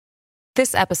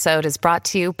This episode is brought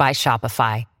to you by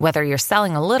Shopify. Whether you're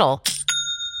selling a little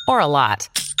or a lot,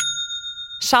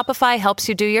 Shopify helps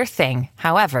you do your thing,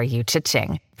 however you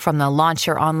cha-ching. From the launch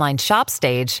your online shop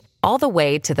stage, all the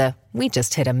way to the we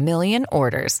just hit 1 million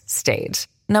orders stage.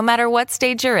 No matter what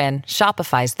stage you're in,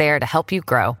 Shopify's there to help you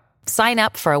grow. Sign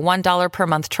up for a $1 per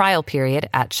month trial period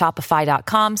at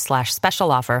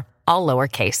shopify.com/special offer, all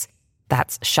lowercase.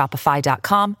 That's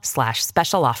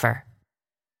shopify.com/special offer.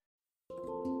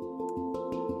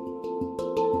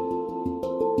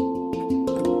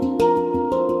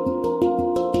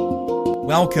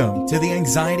 Welcome to the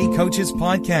Anxiety Coaches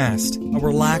Podcast, a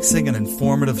relaxing and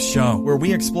informative show where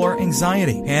we explore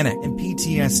anxiety, panic, and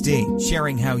PTSD,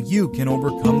 sharing how you can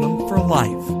overcome them for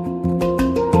life.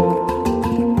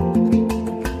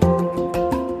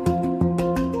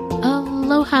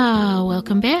 Aloha!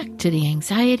 Welcome back to the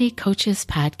Anxiety Coaches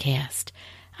Podcast.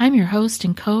 I'm your host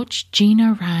and coach,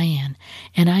 Gina Ryan,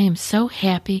 and I am so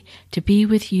happy to be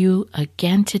with you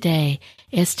again today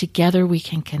as together we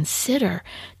can consider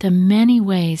the many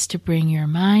ways to bring your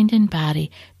mind and body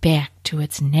back to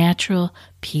its natural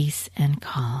peace and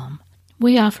calm.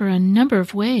 We offer a number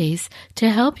of ways to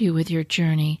help you with your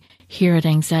journey here at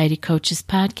Anxiety Coaches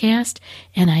Podcast,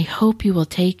 and I hope you will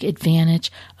take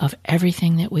advantage of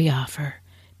everything that we offer.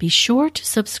 Be sure to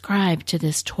subscribe to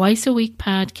this twice-a-week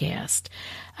podcast.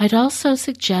 I'd also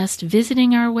suggest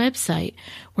visiting our website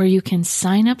where you can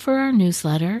sign up for our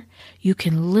newsletter, you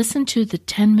can listen to the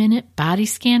 10-minute body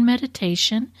scan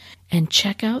meditation, and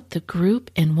check out the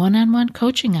group and one-on-one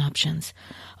coaching options,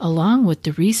 along with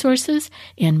the resources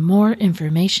and more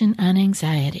information on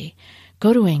anxiety.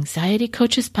 Go to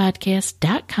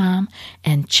anxietycoachespodcast.com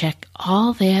and check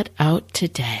all that out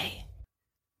today.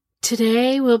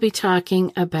 Today we'll be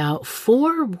talking about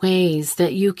 4 ways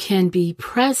that you can be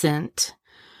present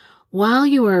while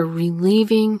you are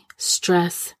relieving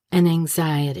stress and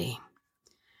anxiety.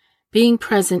 Being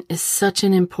present is such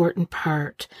an important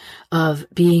part of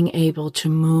being able to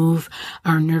move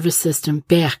our nervous system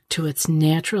back to its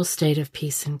natural state of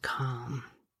peace and calm.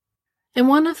 And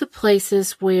one of the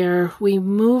places where we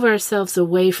move ourselves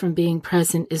away from being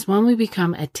present is when we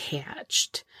become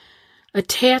attached.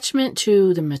 Attachment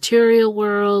to the material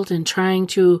world and trying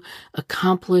to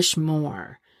accomplish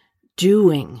more,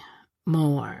 doing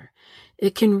more.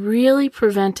 It can really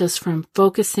prevent us from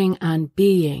focusing on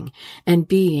being and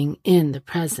being in the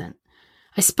present.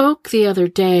 I spoke the other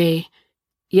day,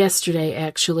 yesterday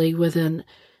actually, with a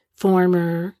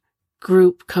former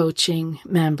group coaching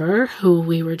member who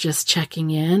we were just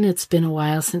checking in. It's been a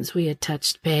while since we had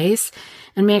touched base.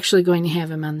 I'm actually going to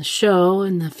have him on the show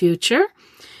in the future.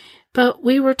 But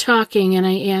we were talking and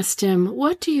I asked him,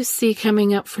 what do you see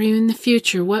coming up for you in the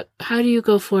future? How do you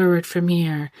go forward from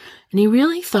here? And he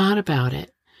really thought about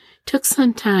it. Took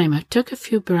some time. I took a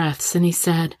few breaths and he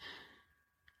said,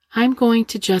 I'm going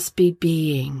to just be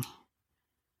being.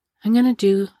 I'm going to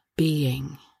do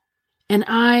being. And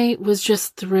I was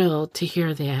just thrilled to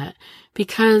hear that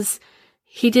because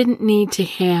he didn't need to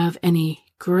have any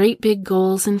great big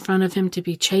goals in front of him to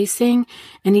be chasing,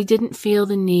 and he didn't feel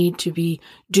the need to be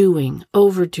doing,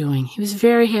 overdoing. He was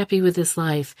very happy with his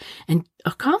life and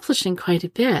accomplishing quite a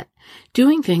bit,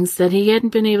 doing things that he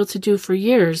hadn't been able to do for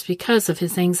years because of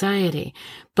his anxiety.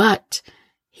 But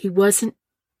he wasn't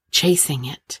chasing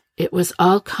it. It was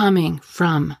all coming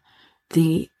from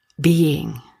the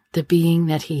being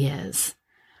that he is.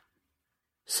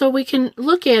 So we can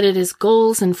look at it as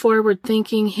goals and forward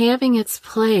thinking having its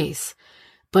place,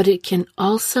 but it can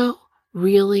also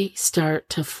really start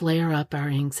to flare up our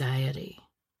anxiety.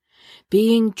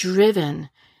 Being driven,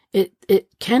 it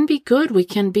can be good. We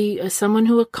can be someone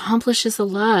who accomplishes a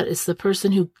lot, is the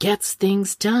person who gets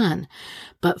things done,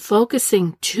 but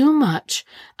focusing too much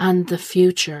on the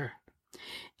future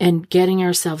and getting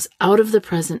ourselves out of the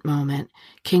present moment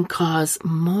can cause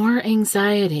more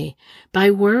anxiety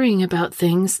by worrying about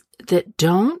things that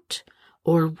don't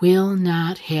or will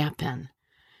not happen.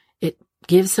 It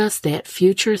gives us that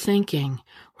future thinking.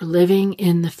 We're living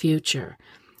in the future.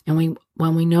 And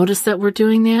when we notice that we're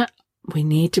doing that, we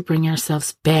need to bring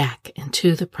ourselves back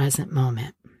into the present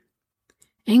moment.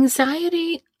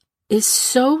 Anxiety is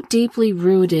so deeply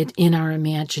rooted in our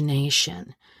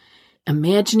imagination.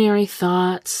 Imaginary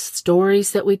thoughts,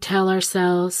 stories that we tell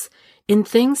ourselves, in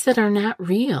things that are not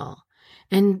real.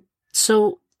 And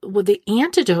so the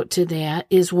antidote to that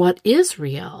is what is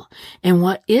real and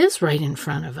what is right in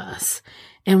front of us.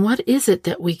 And what is it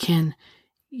that we can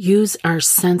use our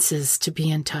senses to be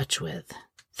in touch with?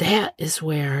 That is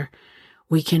where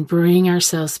we can bring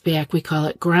ourselves back. We call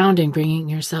it grounding, bringing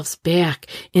yourselves back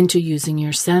into using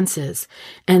your senses.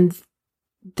 And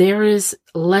there is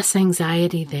less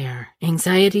anxiety there.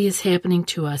 Anxiety is happening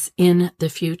to us in the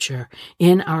future,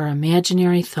 in our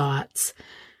imaginary thoughts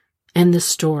and the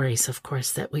stories, of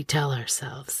course, that we tell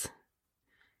ourselves.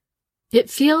 It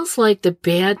feels like the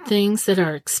bad things that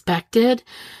are expected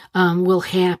will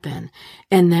happen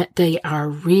and that they are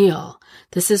real.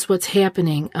 This is what's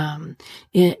happening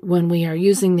when we are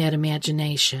using that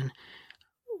imagination.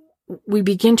 We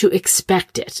begin to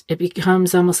expect it. It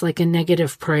becomes almost like a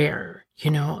negative prayer,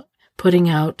 putting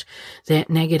out that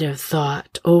negative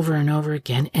thought over and over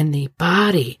again. And the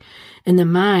body and the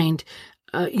mind,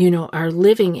 are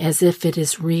living as if it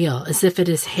is real, as if it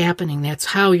is happening. That's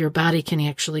how your body can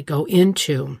actually go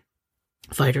into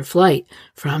fight or flight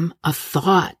from a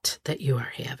thought that you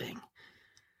are having.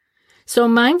 So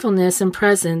mindfulness and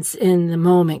presence in the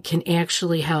moment can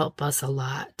actually help us a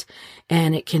lot.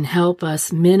 And it can help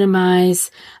us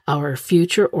minimize our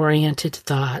future-oriented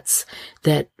thoughts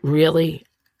that really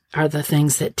are the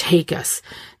things that take us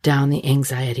down the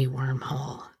anxiety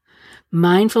wormhole.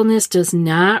 Mindfulness does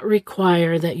not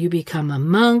require that you become a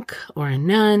monk or a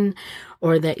nun,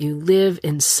 or that you live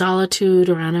in solitude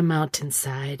or on a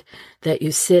mountainside, that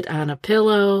you sit on a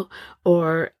pillow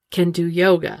or can do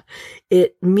yoga.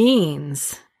 It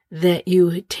means that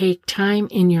you take time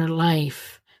in your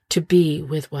life to be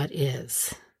with what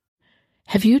is.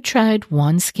 Have you tried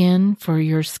OneSkin for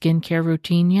your skincare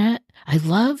routine yet? I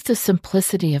love the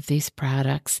simplicity of these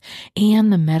products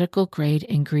and the medical grade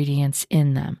ingredients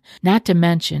in them, not to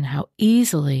mention how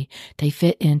easily they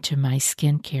fit into my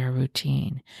skincare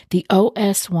routine. The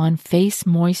OS1 Face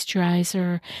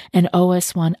Moisturizer and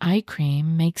OS1 Eye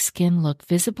Cream make skin look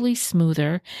visibly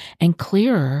smoother and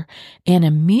clearer and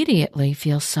immediately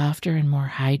feel softer and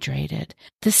more hydrated.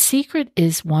 The secret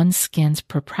is OneSkin's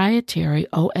proprietary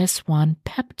OS1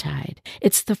 peptide.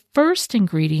 It's the first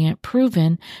ingredient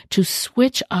proven to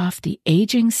switch off the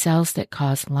aging cells that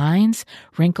cause lines,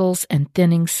 wrinkles, and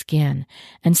thinning skin,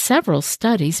 and several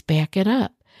studies back it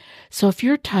up. So if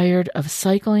you're tired of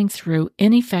cycling through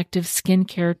ineffective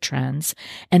skincare trends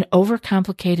and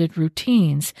overcomplicated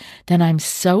routines, then I'm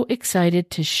so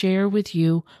excited to share with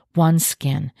you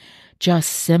OneSkin, just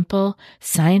simple,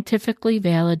 scientifically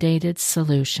validated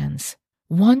solutions.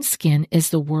 OneSkin is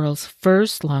the world's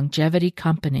first longevity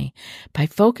company. By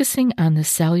focusing on the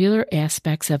cellular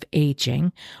aspects of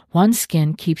aging,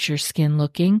 OneSkin keeps your skin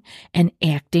looking and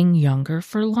acting younger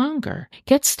for longer.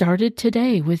 Get started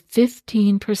today with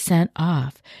 15%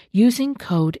 off using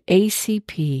code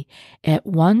ACP at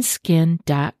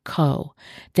oneskin.co.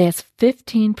 That's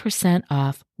 15%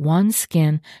 off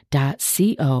oneskin.co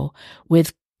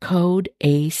with code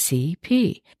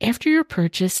ACP. After your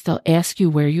purchase, they'll ask you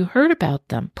where you heard about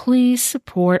them. Please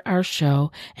support our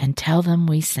show and tell them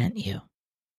we sent you.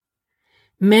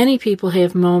 Many people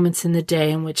have moments in the day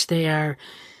in which they are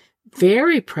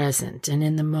very present and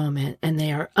in the moment, and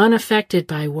they are unaffected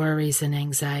by worries and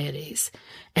anxieties.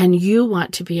 And you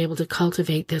want to be able to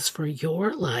cultivate this for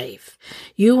your life.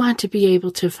 You want to be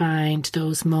able to find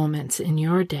those moments in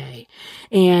your day.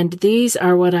 And these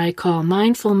are what I call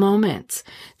mindful moments.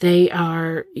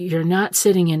 You're not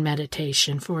sitting in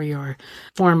meditation for your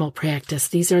formal practice.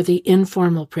 These are the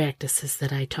informal practices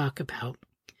that I talk about.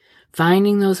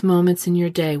 Finding those moments in your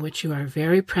day which you are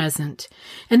very present,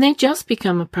 and they just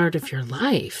become a part of your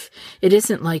life. It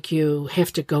isn't like you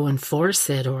have to go and force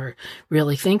it or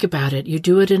really think about it. You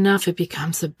do it enough, it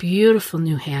becomes a beautiful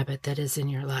new habit that is in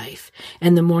your life.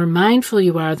 And the more mindful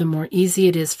you are, the more easy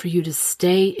it is for you to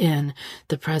stay in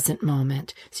the present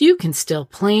moment. So you can still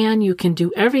plan, you can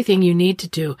do everything you need to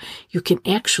do. You can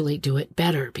actually do it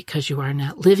better because you are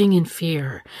not living in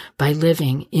fear by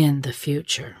living in the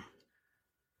future.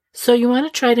 So you want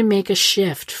to try to make a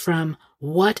shift from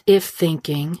what if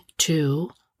thinking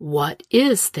to what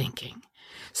is thinking.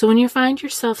 So when you find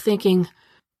yourself thinking,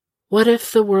 what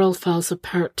if the world falls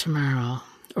apart tomorrow?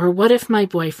 Or what if my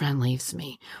boyfriend leaves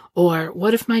me? Or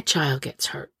what if my child gets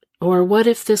hurt? Or what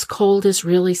if this cold is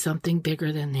really something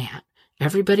bigger than that?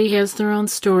 Everybody has their own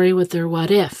story with their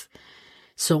what if.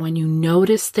 So when you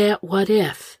notice that what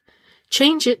if,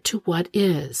 change it to what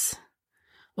is.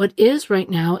 What is right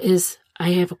now is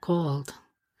I have a cold.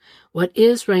 What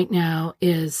is right now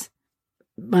is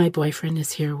my boyfriend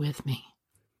is here with me.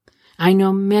 I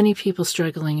know many people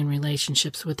struggling in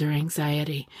relationships with their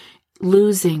anxiety,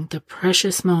 losing the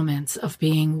precious moments of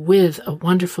being with a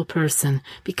wonderful person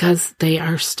because they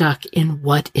are stuck in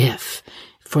what if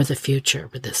for the future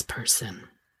with this person.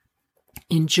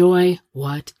 Enjoy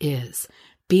what is.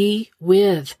 Be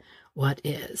with what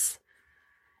is.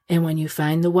 And when you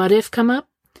find the what if come up,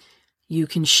 you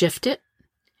can shift it.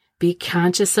 Be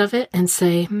conscious of it and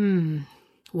say,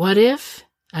 what if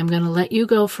I'm going to let you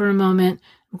go for a moment.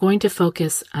 I'm going to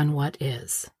focus on what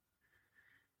is.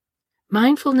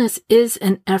 Mindfulness is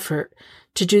an effort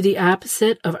to do the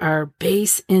opposite of our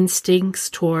base instincts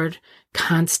toward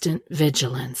constant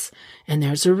vigilance. And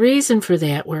there's a reason for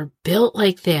that. We're built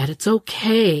like that. It's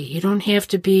okay. You don't have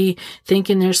to be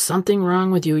thinking there's something wrong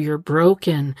with you. You're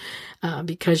broken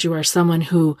because you are someone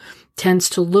who tends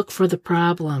to look for the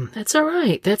problem. That's all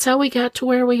right. That's how we got to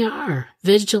where we are.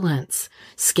 Vigilance,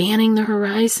 scanning the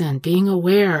horizon, being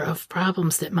aware of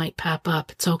problems that might pop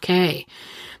up. It's okay.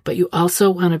 But you also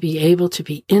want to be able to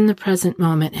be in the present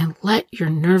moment and let your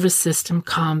nervous system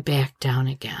calm back down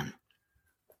again.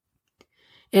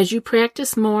 As you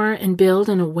practice more and build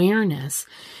an awareness,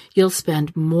 you'll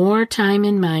spend more time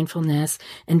in mindfulness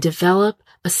and develop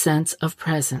a sense of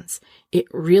presence. It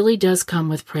really does come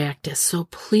with practice, so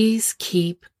please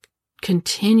keep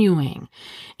continuing.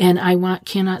 And I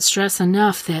cannot stress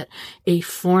enough that a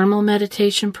formal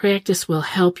meditation practice will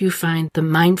help you find the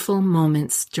mindful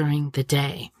moments during the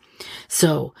day.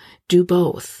 So do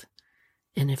both.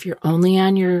 And if you're only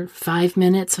on your 5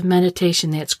 minutes of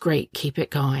meditation, that's great. Keep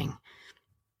it going.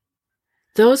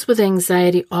 Those with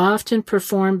anxiety often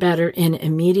perform better in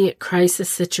immediate crisis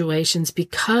situations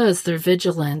because their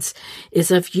vigilance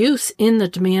is of use in the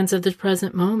demands of the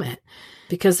present moment,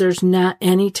 because there's not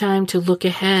any time to look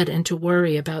ahead and to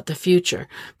worry about the future,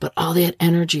 but all that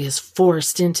energy is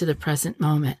forced into the present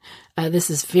moment. This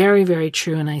is very, very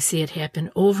true, and I see it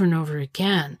happen over and over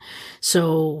again.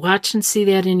 So watch and see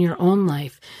that in your own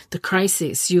life. The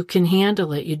crises, you can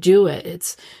handle it, you do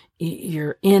it,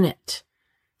 you're in it.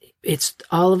 It's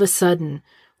all of a sudden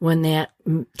when that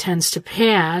tends to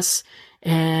pass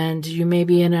and you may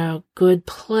be in a good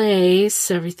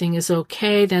place, everything is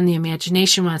okay, then the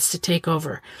imagination wants to take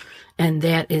over. And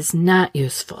that is not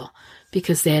useful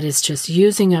because that is just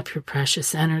using up your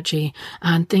precious energy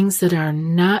on things that are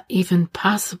not even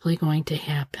possibly going to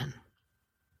happen.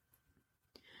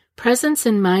 Presence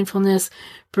and mindfulness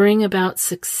bring about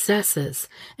successes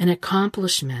and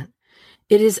accomplishment.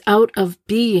 It is out of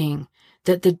being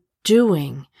that the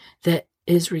doing that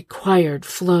is required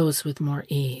flows with more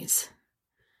ease.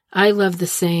 I love the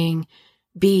saying,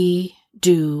 be,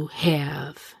 do,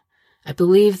 have. I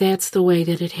believe that's the way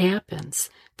that it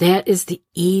happens. That is the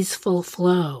easeful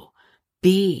flow.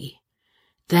 Be,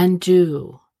 then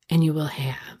do, and you will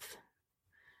have.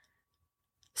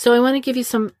 So I want to give you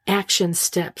some action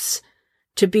steps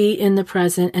to be in the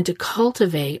present and to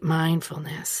cultivate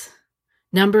mindfulness.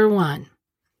 Number 1.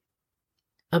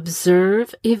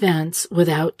 Observe events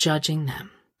without judging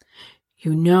them.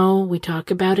 You know, we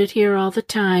talk about it here all the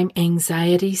time.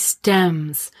 Anxiety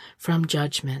stems from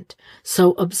judgment.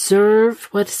 So observe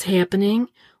what's happening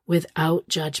without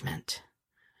judgment.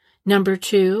 Number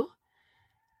 2,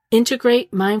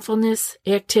 integrate mindfulness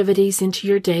activities into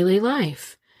your daily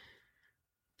life.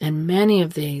 And many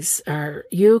of these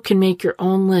you can make your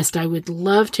own list. I would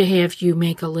love to have you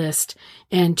make a list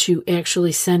and to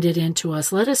actually send it in to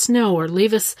us. Let us know or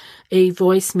leave us a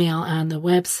voicemail on the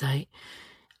website.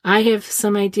 I have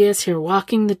some ideas here.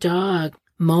 Walking the dog,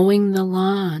 mowing the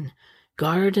lawn,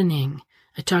 gardening.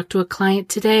 I talked to a client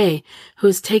today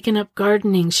who's taken up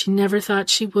gardening. She never thought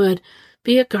she would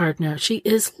be a gardener. She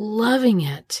is loving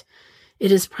it.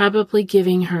 It is probably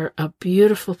giving her a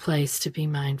beautiful place to be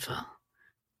mindful.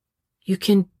 You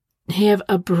can have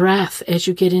a breath as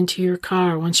you get into your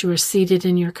car. Once you are seated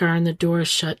in your car and the door is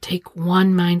shut, take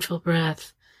one mindful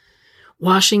breath.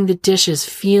 Washing the dishes,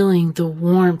 feeling the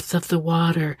warmth of the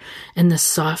water and the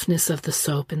softness of the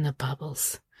soap and the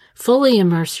bubbles. Fully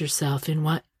immerse yourself in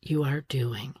what you are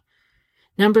doing.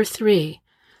 Number 3,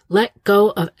 let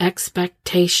go of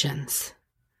expectations.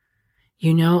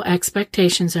 You know,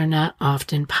 expectations are not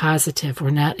often positive.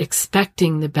 We're not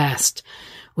expecting the best.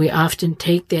 We often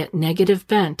take that negative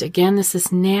bent. Again, this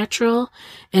is natural,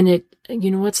 and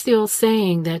what's the old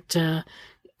saying that,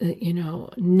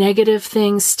 negative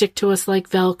things stick to us like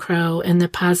Velcro and the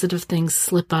positive things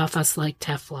slip off us like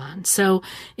Teflon. So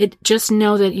just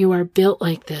know that you are built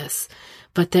like this,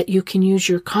 but that you can use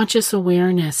your conscious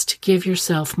awareness to give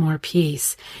yourself more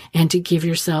peace and to give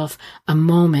yourself a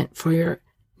moment for your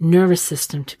nervous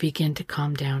system to begin to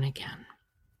calm down again.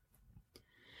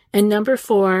 And number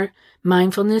 4,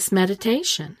 mindfulness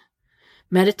meditation.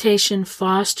 Meditation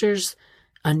fosters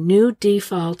a new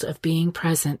default of being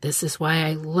present. This is why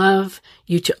I love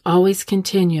you to always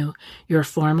continue your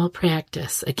formal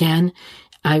practice. Again,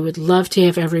 I would love to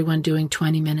have everyone doing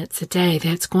 20 minutes a day.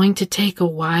 That's going to take a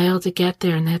while to get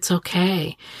there, and that's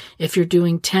okay. If you're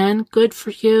doing 10, good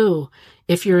for you.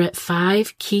 If you're at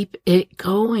 5, keep it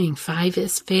going. 5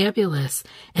 is fabulous.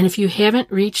 And if you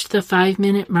haven't reached the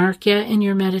 5-minute mark yet in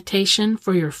your meditation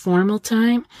for your formal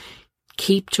time,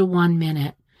 keep to 1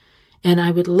 minute. And I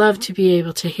would love to be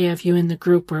able to have you in the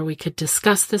group where we could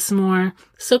discuss this more.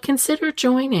 So consider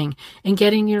joining and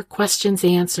getting your questions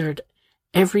answered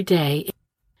every day.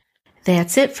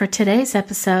 That's it for today's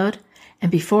episode.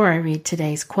 And before I read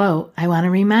today's quote, I want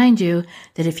to remind you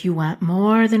that if you want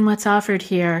more than what's offered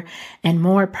here and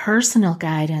more personal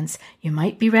guidance, you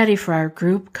might be ready for our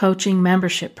group coaching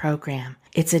membership program.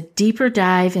 It's a deeper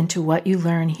dive into what you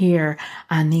learn here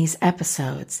on these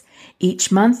episodes.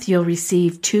 Each month, you'll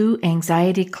receive 2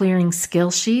 anxiety clearing skill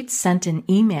sheets sent in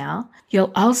email.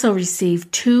 You'll also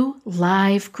receive 2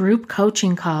 live group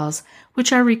coaching calls,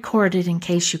 which are recorded in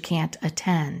case you can't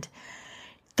attend.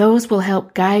 Those will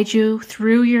help guide you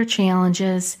through your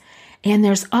challenges. And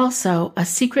there's also a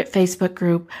secret Facebook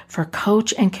group for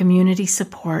coach and community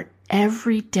support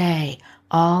every day,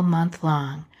 all month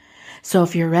long. So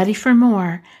if you're ready for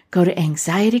more, go to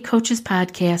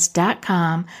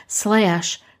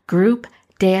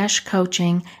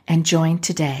anxietycoachespodcast.com/group-coaching and join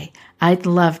today. I'd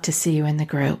love to see you in the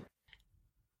group.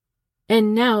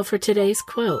 And now for today's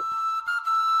quote.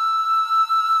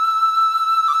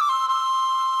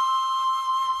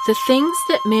 The things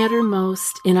that matter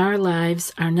most in our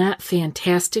lives are not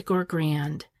fantastic or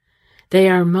grand. They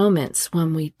are moments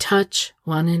when we touch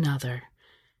one another.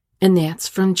 And that's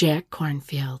from Jack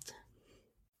Kornfield.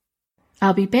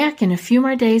 I'll be back in a few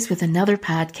more days with another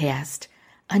podcast.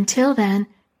 Until then,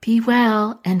 be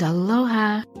well and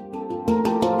aloha.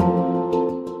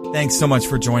 Thanks so much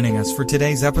for joining us for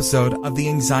today's episode of the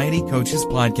Anxiety Coaches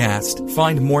Podcast.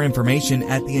 Find more information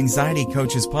at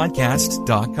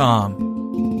theanxietycoachespodcast.com.